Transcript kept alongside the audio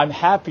I'm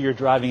happier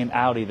driving an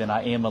Audi than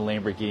I am a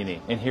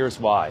Lamborghini, and here's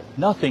why.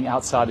 Nothing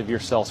outside of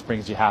yourself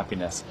brings you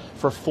happiness.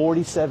 For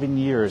 47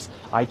 years,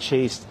 I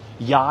chased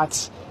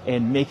yachts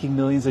and making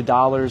millions of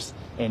dollars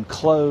and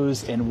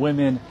clothes and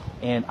women,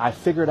 and I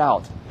figured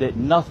out that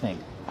nothing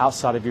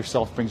outside of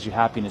yourself brings you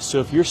happiness. So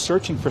if you're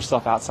searching for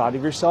stuff outside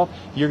of yourself,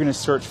 you're going to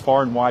search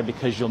far and wide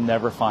because you'll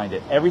never find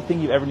it.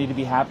 Everything you ever need to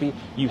be happy,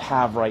 you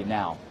have right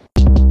now.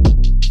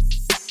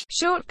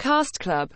 Short Cast Club